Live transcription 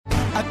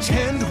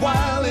Attend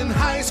while in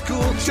high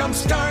school.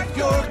 Jumpstart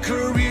your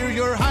career.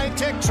 Your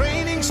high-tech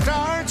training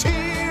starts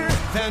here.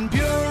 Van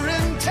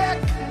Buren Tech.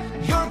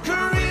 Your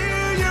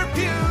career, your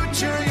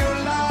future, your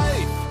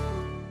life.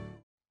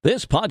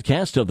 This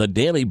podcast of the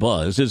Daily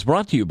Buzz is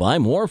brought to you by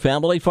More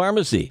Family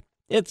Pharmacy.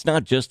 It's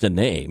not just a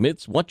name,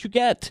 it's what you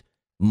get.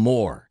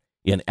 More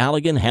in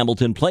Allegan,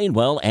 Hamilton,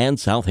 Plainwell, and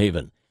South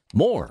Haven.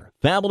 More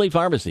Family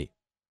Pharmacy.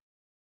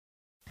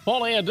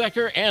 Paul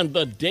Decker and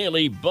the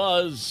Daily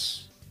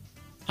Buzz.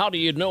 How do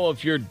you know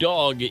if your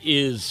dog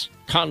is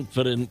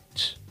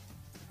confident?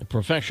 A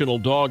professional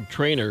dog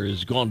trainer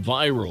has gone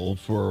viral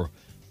for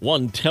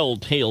one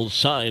telltale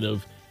sign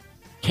of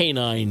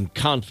canine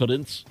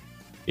confidence.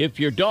 If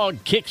your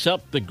dog kicks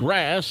up the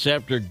grass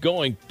after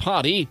going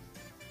potty,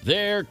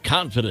 they're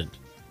confident.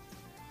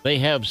 They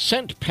have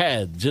scent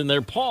pads in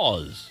their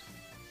paws,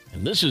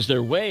 and this is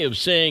their way of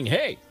saying,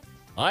 hey,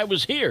 I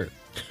was here.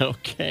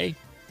 Okay.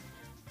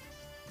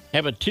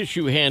 Have a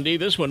tissue handy.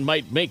 This one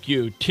might make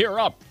you tear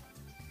up.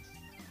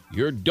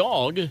 Your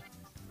dog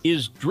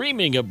is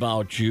dreaming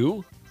about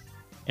you,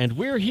 and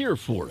we're here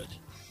for it.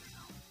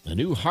 A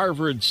new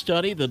Harvard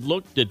study that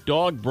looked at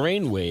dog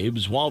brain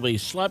waves while they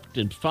slept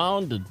and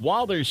found that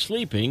while they're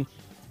sleeping,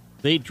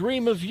 they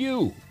dream of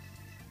you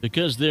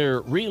because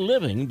they're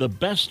reliving the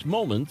best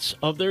moments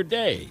of their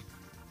day.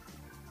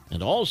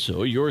 And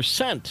also, your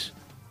scent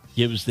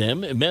gives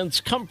them immense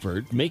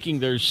comfort, making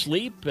their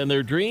sleep and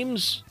their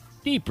dreams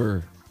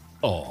deeper.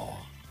 Oh.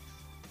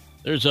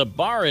 There's a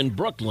bar in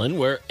Brooklyn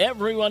where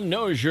everyone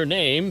knows your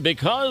name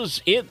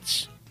because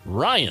it's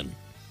Ryan.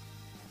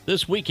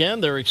 This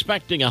weekend, they're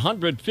expecting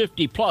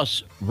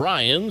 150-plus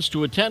Ryans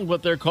to attend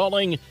what they're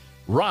calling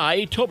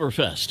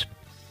Rye-toberfest.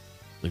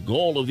 The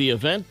goal of the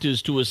event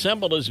is to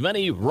assemble as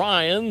many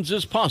Ryans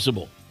as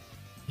possible.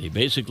 They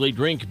basically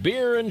drink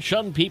beer and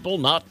shun people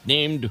not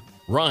named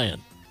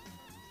Ryan.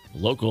 The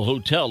local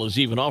hotel is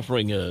even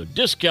offering a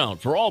discount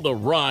for all the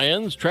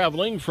Ryans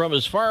traveling from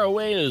as far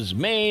away as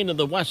Maine and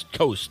the West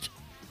Coast.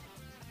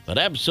 But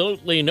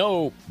absolutely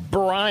no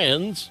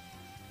Bryans.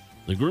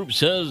 The group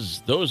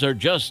says those are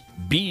just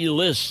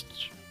B-list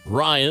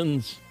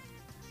Ryans.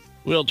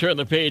 We'll turn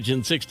the page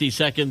in 60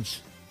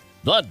 seconds.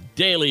 The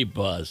Daily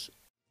Buzz.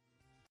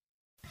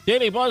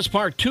 Daily Buzz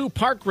Part 2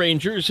 park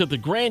rangers at the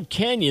Grand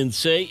Canyon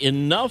say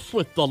enough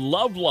with the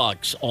love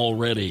locks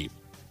already.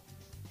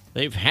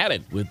 They've had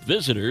it with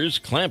visitors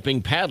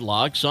clamping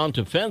padlocks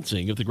onto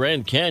fencing at the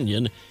Grand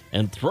Canyon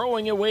and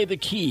throwing away the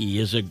key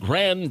as a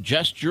grand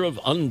gesture of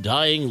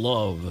undying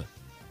love.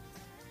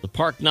 The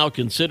park now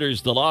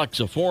considers the locks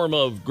a form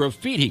of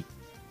graffiti.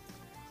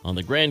 On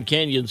the Grand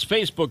Canyon's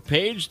Facebook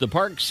page, the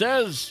park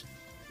says,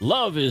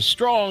 love is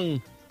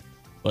strong,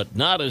 but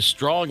not as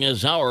strong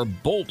as our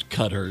bolt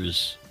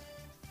cutters.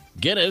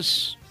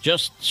 Guinness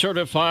just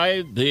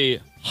certified the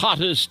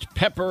hottest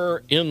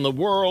pepper in the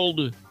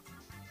world.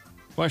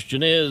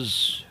 Question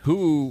is,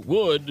 who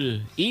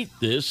would eat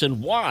this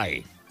and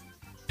why?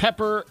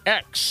 Pepper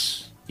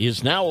X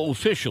is now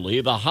officially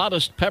the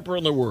hottest pepper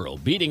in the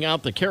world, beating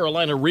out the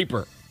Carolina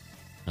Reaper.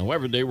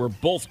 However, they were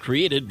both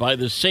created by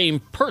the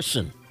same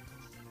person.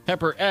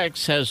 Pepper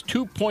X has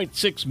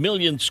 2.6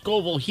 million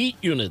Scoville heat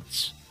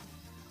units,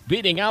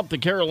 beating out the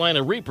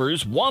Carolina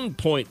Reaper's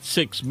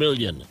 1.6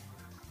 million.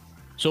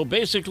 So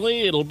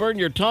basically, it'll burn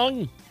your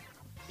tongue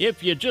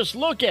if you just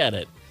look at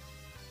it.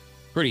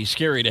 Pretty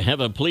scary to have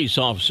a police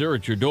officer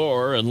at your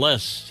door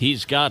unless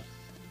he's got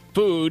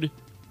food.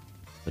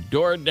 A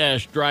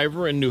DoorDash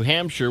driver in New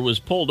Hampshire was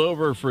pulled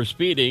over for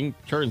speeding.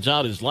 Turns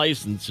out his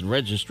license and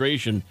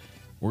registration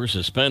were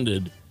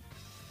suspended,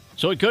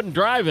 so he couldn't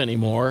drive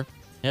anymore.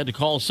 Had to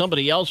call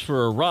somebody else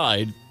for a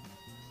ride.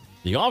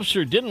 The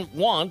officer didn't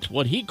want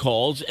what he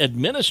calls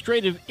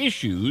administrative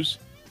issues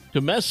to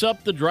mess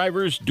up the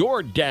driver's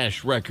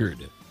DoorDash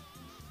record.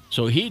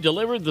 So he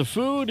delivered the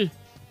food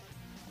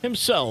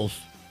himself.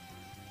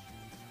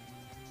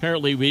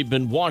 Apparently, we've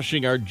been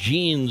washing our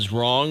jeans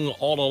wrong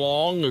all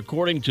along.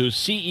 According to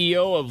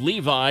CEO of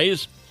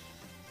Levi's,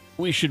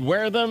 we should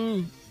wear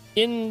them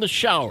in the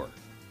shower.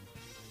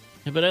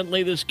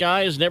 Evidently, this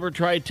guy has never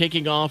tried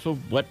taking off a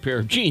wet pair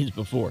of jeans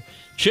before.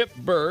 Chip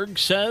Berg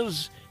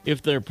says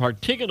if they're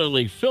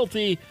particularly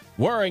filthy,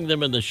 wearing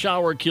them in the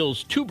shower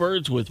kills two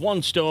birds with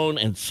one stone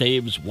and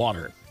saves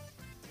water.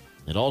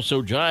 It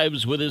also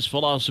jives with his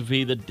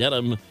philosophy that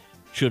denim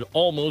should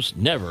almost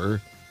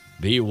never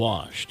be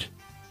washed.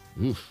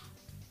 Oof.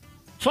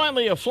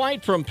 Finally, a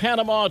flight from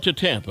Panama to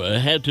Tampa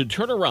had to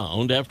turn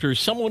around after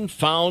someone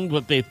found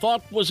what they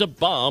thought was a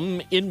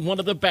bomb in one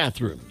of the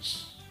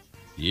bathrooms.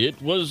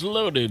 It was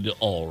loaded,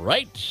 all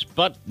right,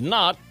 but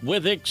not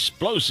with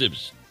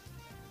explosives.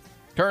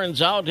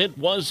 Turns out it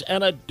was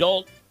an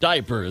adult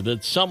diaper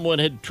that someone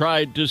had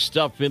tried to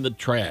stuff in the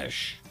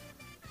trash.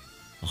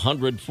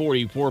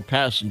 144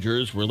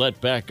 passengers were let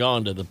back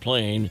onto the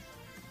plane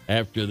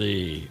after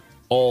the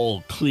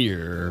all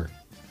clear.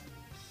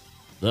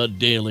 The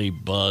Daily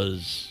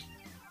Buzz.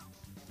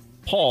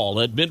 Paul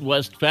at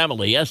Midwest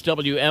Family,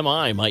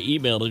 SWMI, my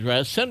email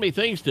address. Send me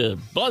things to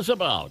buzz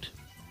about.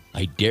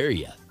 I dare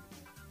you.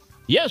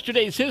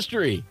 Yesterday's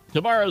history.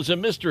 Tomorrow's a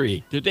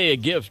mystery. Today a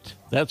gift.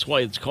 That's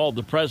why it's called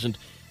the present.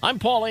 I'm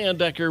Paul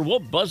Andecker. We'll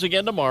buzz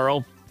again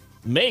tomorrow.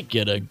 Make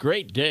it a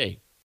great day.